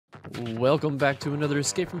Welcome back to another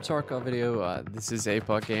Escape From Tarkov video. This is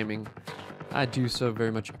APOC Gaming. I do so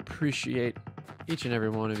very much appreciate each and every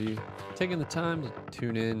one of you taking the time to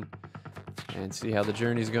tune in and see how the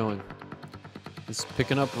journey's going. It's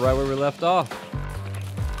picking up right where we left off.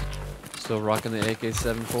 Still rocking the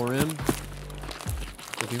AK-74M.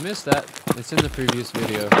 If you missed that, it's in the previous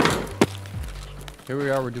video. Here we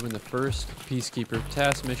are, we're doing the first Peacekeeper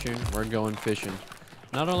task mission. We're going fishing.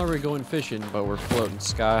 Not only are we going fishing, but we're floating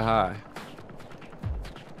sky high.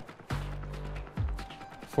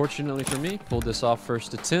 Fortunately for me, pulled this off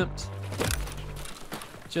first attempt.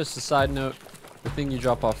 Just a side note, the thing you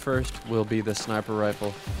drop off first will be the sniper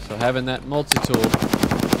rifle. So having that multi-tool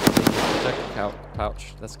protector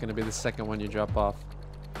pouch, that's going to be the second one you drop off.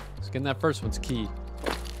 So getting that first one's key.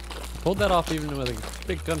 Pulled that off even with a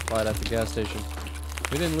big gunfight at the gas station.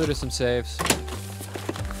 We then looted some safes,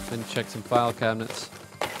 then checked some file cabinets.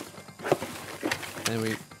 And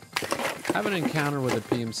we have an encounter with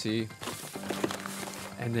a PMC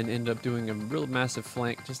and then end up doing a real massive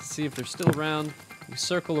flank just to see if they're still around. We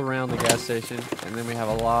circle around the gas station and then we have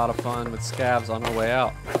a lot of fun with scavs on our way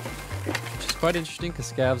out, which is quite interesting because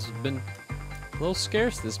scavs have been a little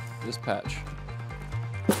scarce this patch.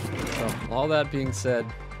 So all that being said,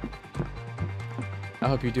 I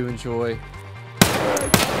hope you do enjoy.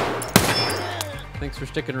 Thanks for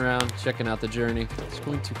sticking around, checking out the journey. It's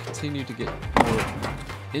going to continue to get more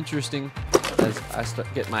interesting as I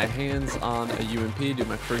get my hands on a UMP, do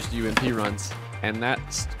my first UMP runs, and that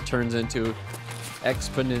turns into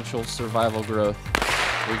exponential survival growth.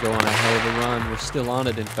 We go on a hell of a run. We're still on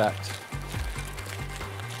it, in fact.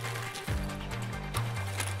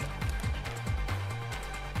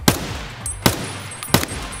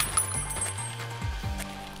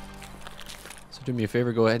 Do me a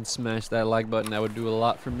favor, go ahead and smash that like button. That would do a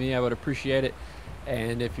lot for me. I would appreciate it.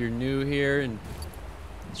 And if you're new here and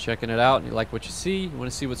checking it out and you like what you see, you want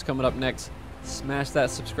to see what's coming up next, smash that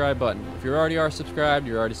subscribe button. If you already are subscribed,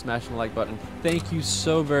 you're already smashing the like button. Thank you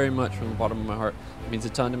so very much from the bottom of my heart. It means a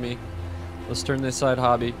ton to me. Let's turn this side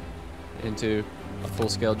hobby into a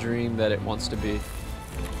full-scale dream that it wants to be.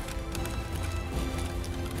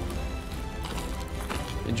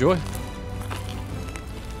 Enjoy.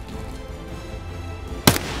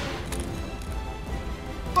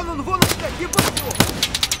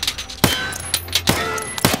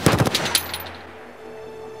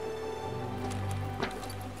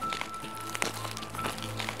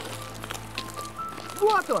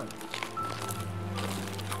 Вот он!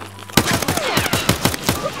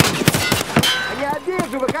 Я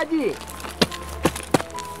вижу, выходи!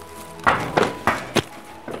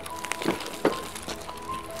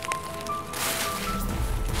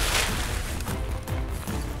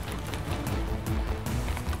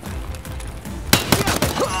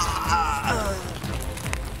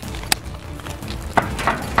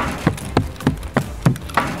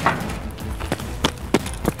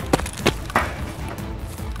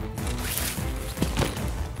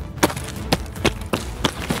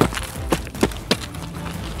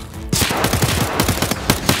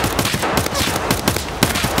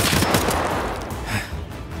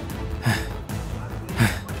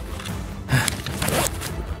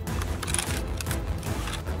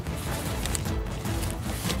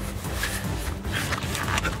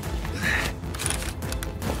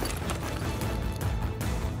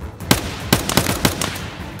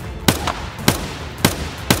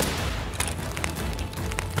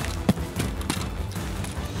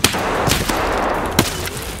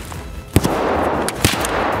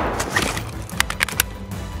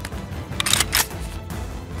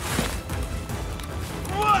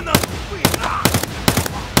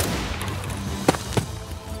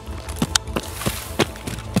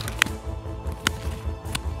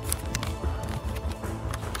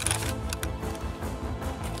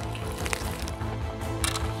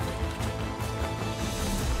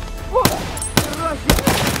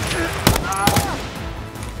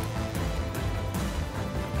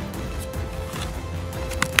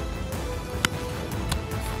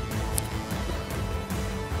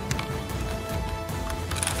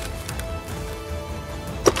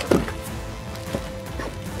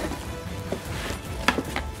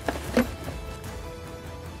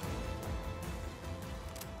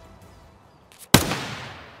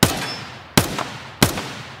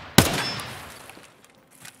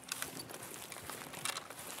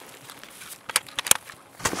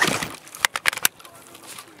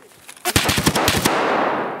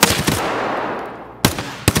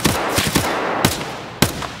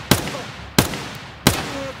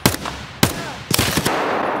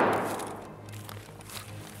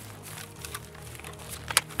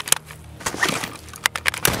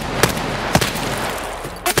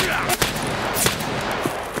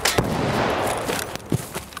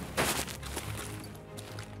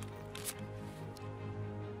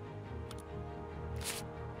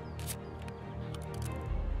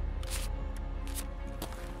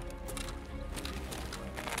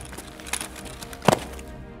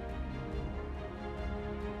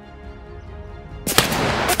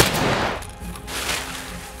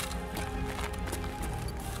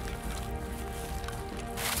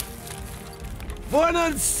 Вон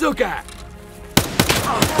он, сука!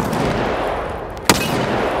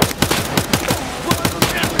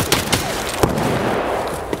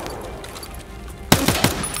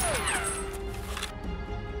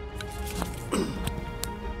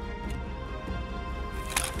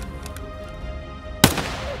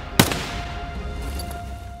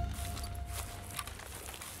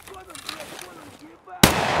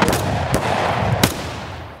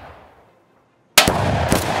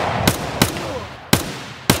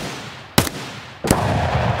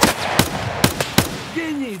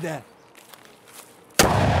 Гнида!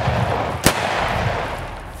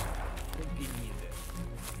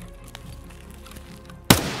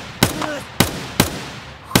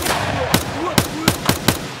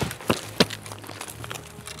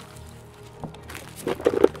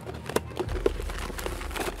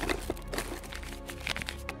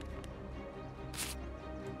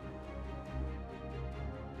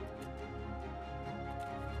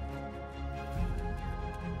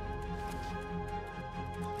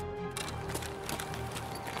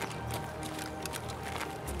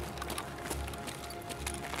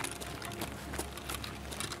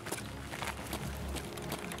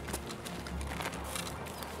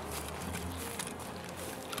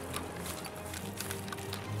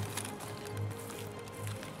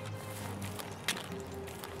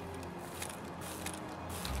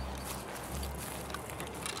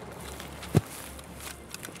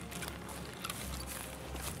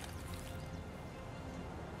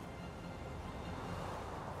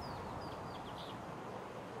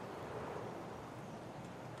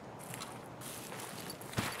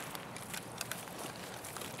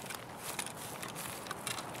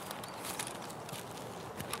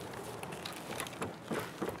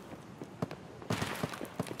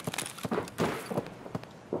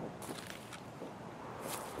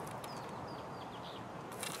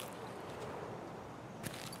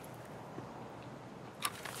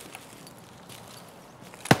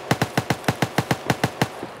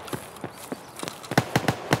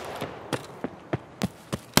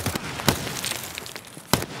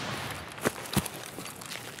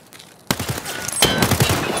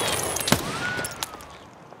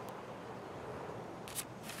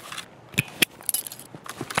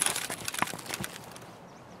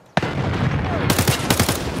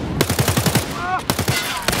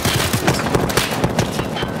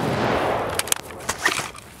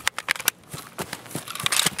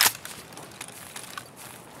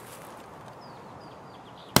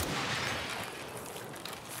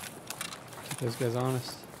 Those guys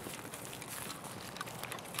honest.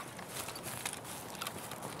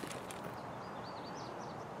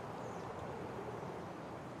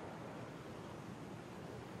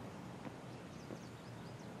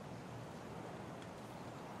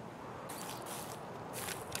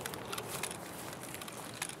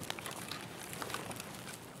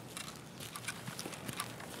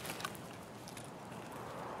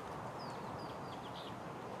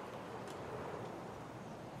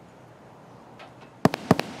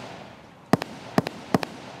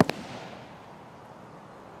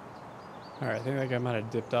 Alright, I think that guy might have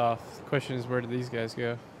dipped off. The question is, where did these guys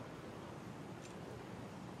go?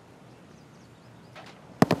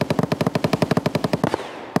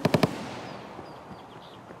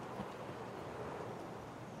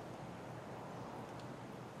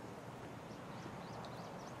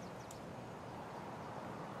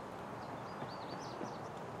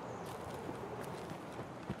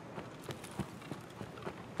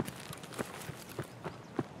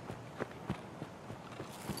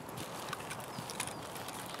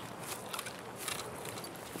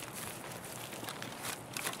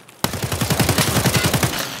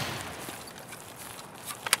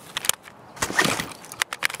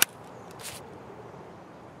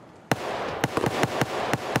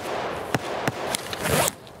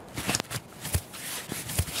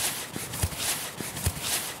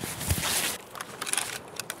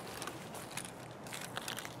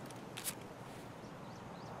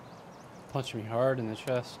 Punching me hard in the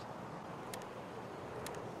chest.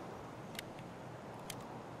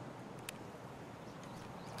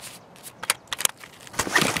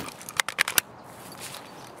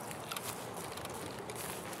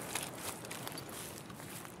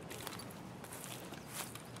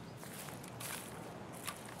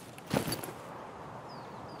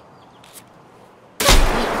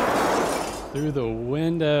 Through the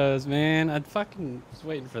windows, man. I fucking was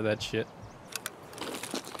waiting for that shit.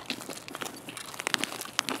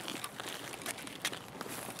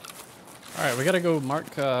 Alright, we gotta go mark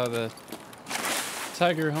the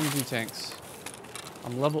Tiger Humvee tanks.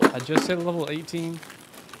 I just hit level 18.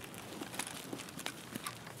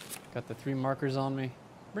 Got the 3 markers on me.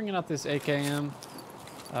 Bringing out this AKM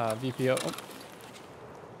VPO. Oh.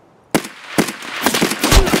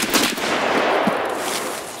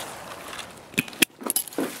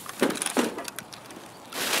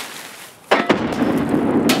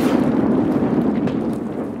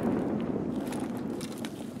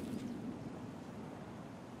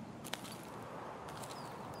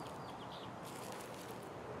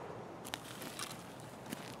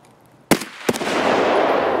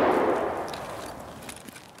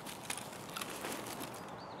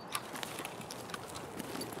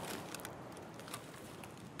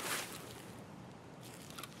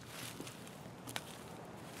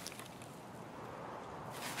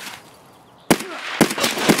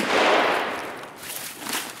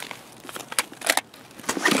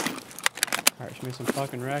 Alright, she made some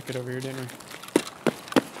fucking racket over here, didn't we?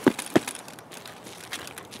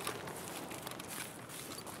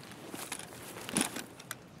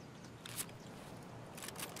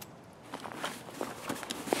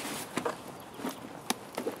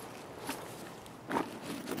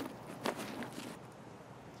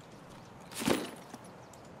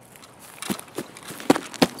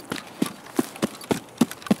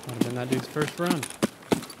 Might have been that dude's first run.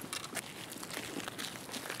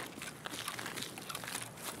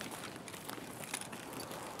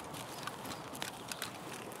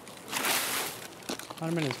 Might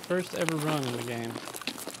have been his first ever run in the game.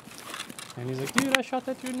 And he's like, dude, I shot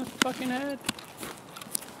that dude in the fucking head.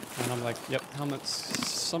 And I'm like, yep, helmets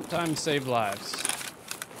sometimes save lives.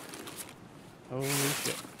 Holy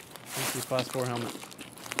shit. Thank you, Class 4 helmet.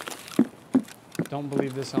 Don't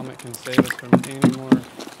believe this helmet can save us from any more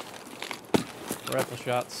rifle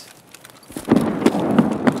shots.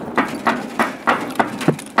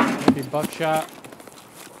 Maybe buckshot.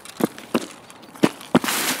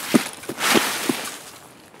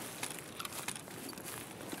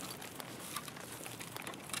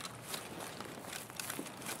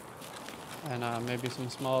 And maybe some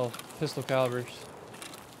small pistol calibers.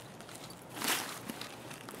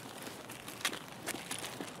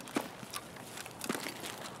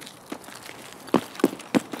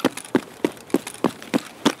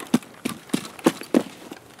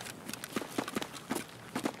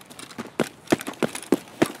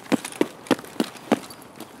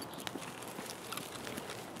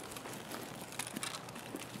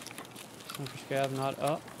 Sniper scav not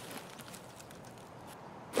up.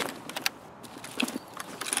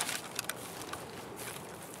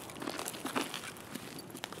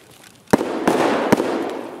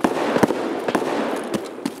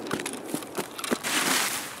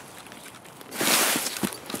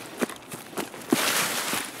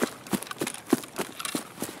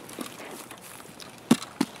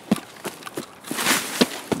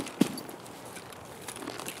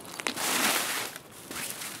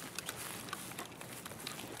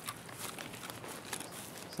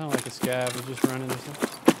 It's not like a scav, it's just running or something.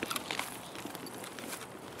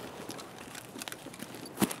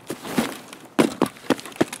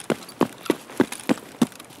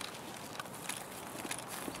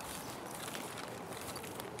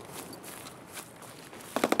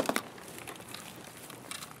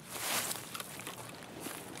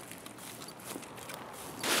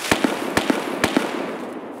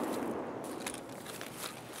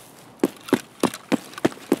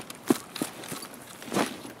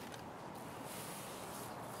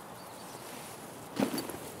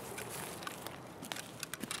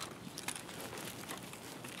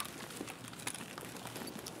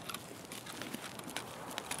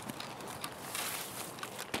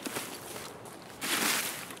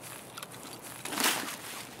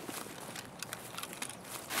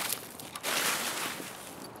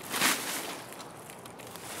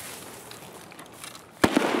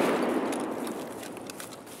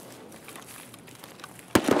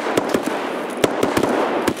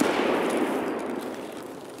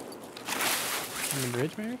 On the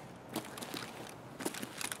bridge, maybe?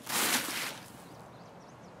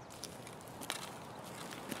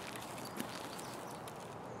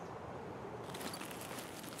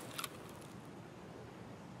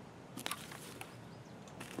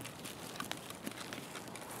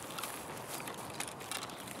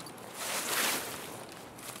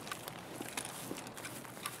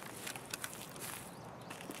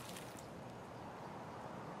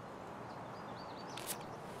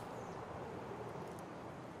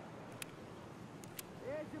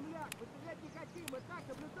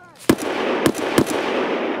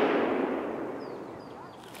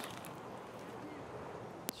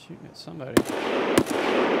 Shooting at somebody.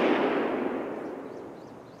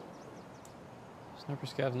 Sniper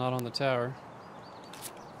scav's not on the tower.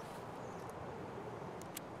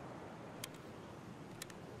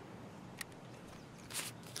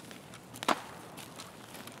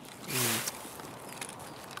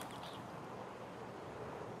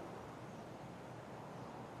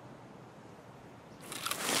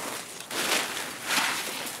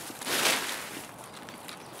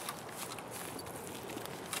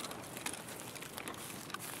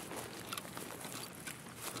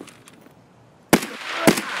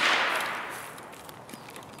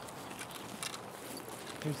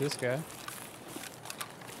 this guy.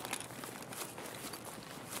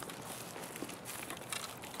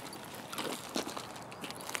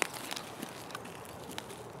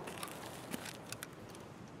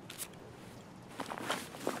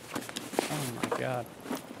 Oh my god.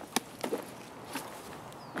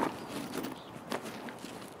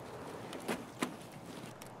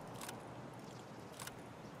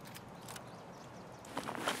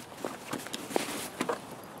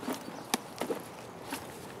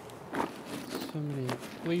 So many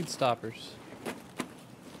bleed stoppers.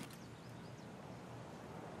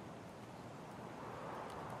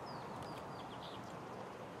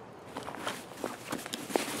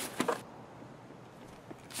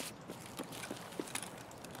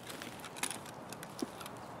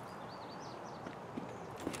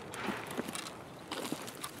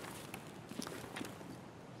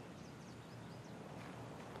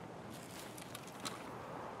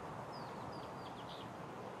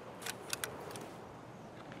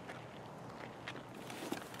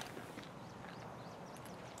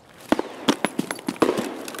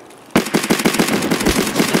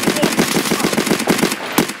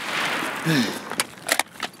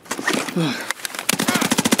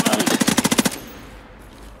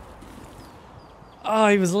 Oh,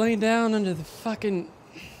 he was laying down under the fucking...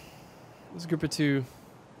 It was a group of two.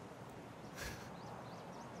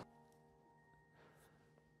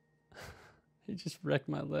 He just wrecked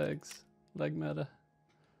my legs. Leg meta.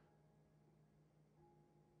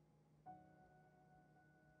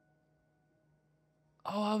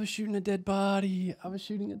 Oh, I was shooting a dead body. I was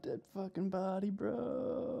shooting a dead fucking body,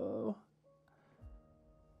 bro.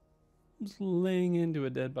 Just laying into a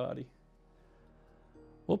dead body.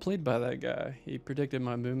 Well played by that guy. He predicted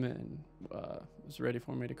my movement and was ready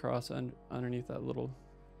for me to cross underneath that little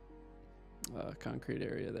concrete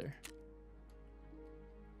area there.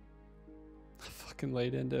 I fucking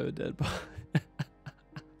laid into a dead body.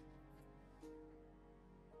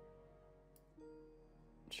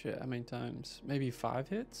 Shit, how many times? Maybe 5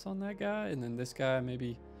 hits on that guy, and then this guy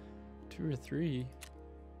maybe 2 or 3.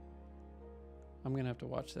 I'm gonna have to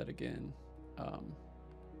watch that again.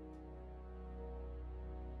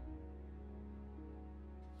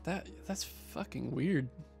 That's fucking weird.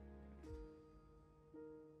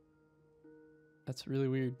 That's really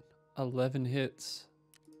weird. 11 hits,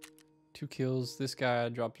 2 kills. This guy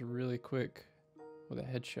dropped really quick with a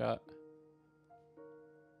headshot.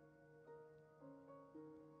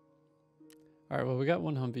 All right, well, we got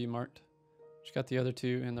one Humvee marked. Just got the other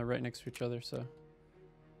 2, and they're right next to each other, so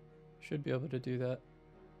should be able to do that.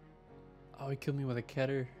 Oh, he killed me with a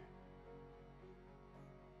Keter.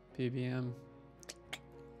 PBM.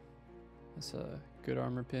 That's a good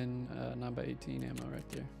armor pin, 9x18 ammo right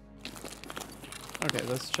there. Okay,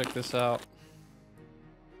 let's check this out.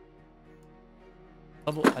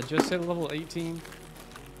 I just hit level 18.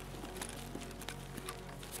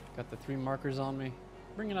 Got the 3 markers on me.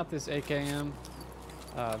 Bringing out this AKM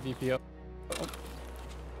VPO. Oh.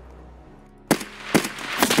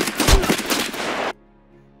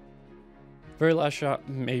 Very last shot,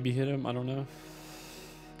 maybe hit him. I don't know.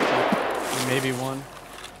 Maybe one.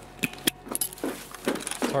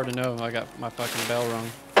 It's hard to know. I got my fucking bell rung.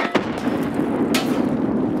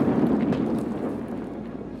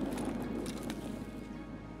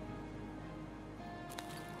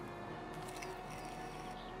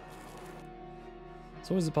 It's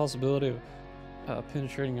always a possibility of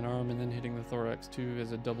penetrating an arm and then hitting the thorax too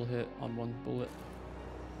as a double hit on one bullet.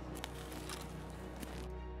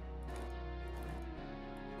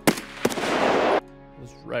 It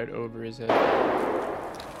was right over his head.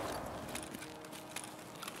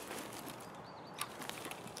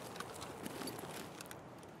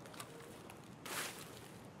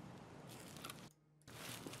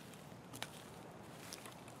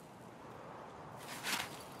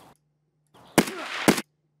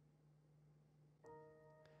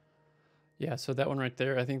 Yeah, so that one right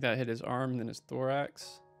there, I think that hit his arm and then his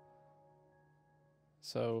thorax.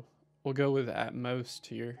 So we'll go with at most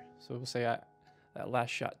here. So we'll say that last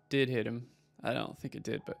shot did hit him. I don't think it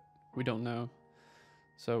did, but we don't know.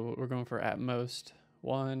 So we're going for at most.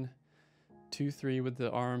 1, 2, 3 with the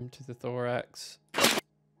arm to the thorax.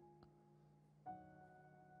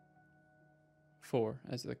 4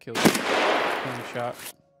 as the killing shot.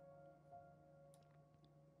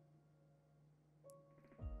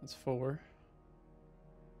 That's 4.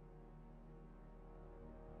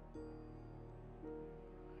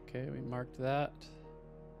 Okay, we marked that.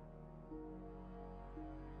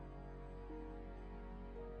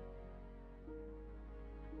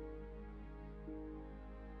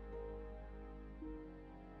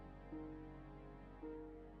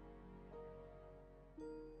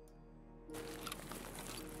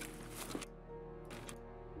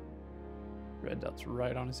 red dot's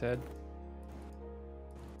right on his head.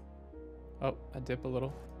 Oh, I dip a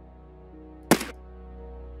little.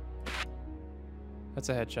 That's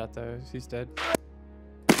a headshot though. He's dead.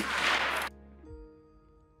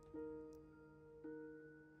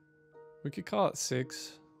 We could call it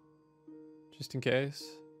 6. Just in case.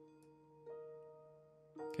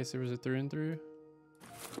 In case there was a through and through.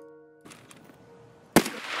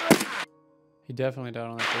 He definitely died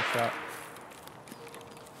on that first shot.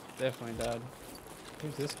 Definitely died.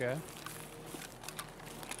 Who's this guy?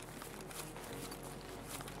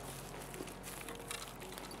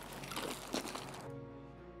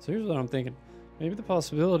 So here's what I'm thinking. Maybe the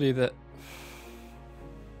possibility that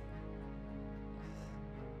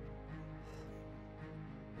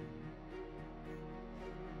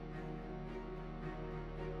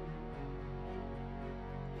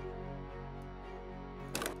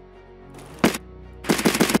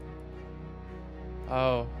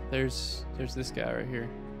oh, there's this guy right here.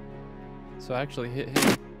 So I actually hit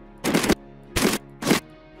him.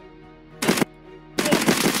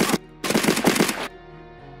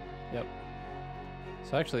 Yep.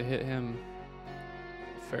 So I actually hit him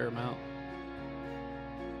a fair amount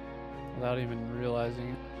without even realizing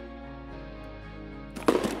it.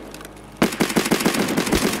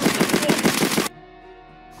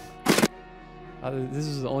 This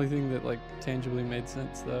is the only thing that like tangibly made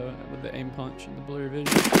sense though, with the aim punch and the blurry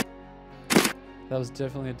vision. That was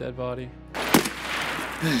definitely a dead body.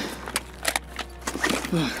 And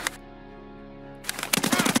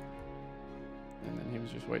then he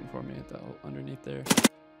was just waiting for me at the underneath there.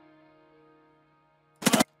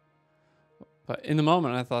 But in the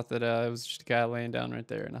moment, I thought that it was just a guy laying down right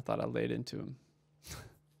there, and I thought I laid into him.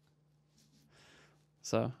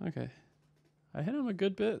 So okay, I hit him a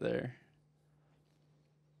good bit there.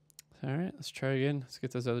 All right, let's try again. Let's get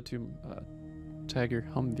those other 2 Tiger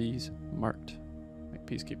Humvees marked. Make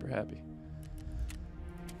Peacekeeper happy.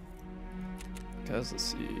 Guys, let's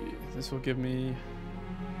see. This will give me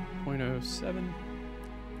 0.07.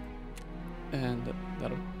 And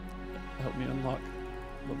that'll help me unlock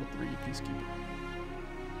level 3 Peacekeeper.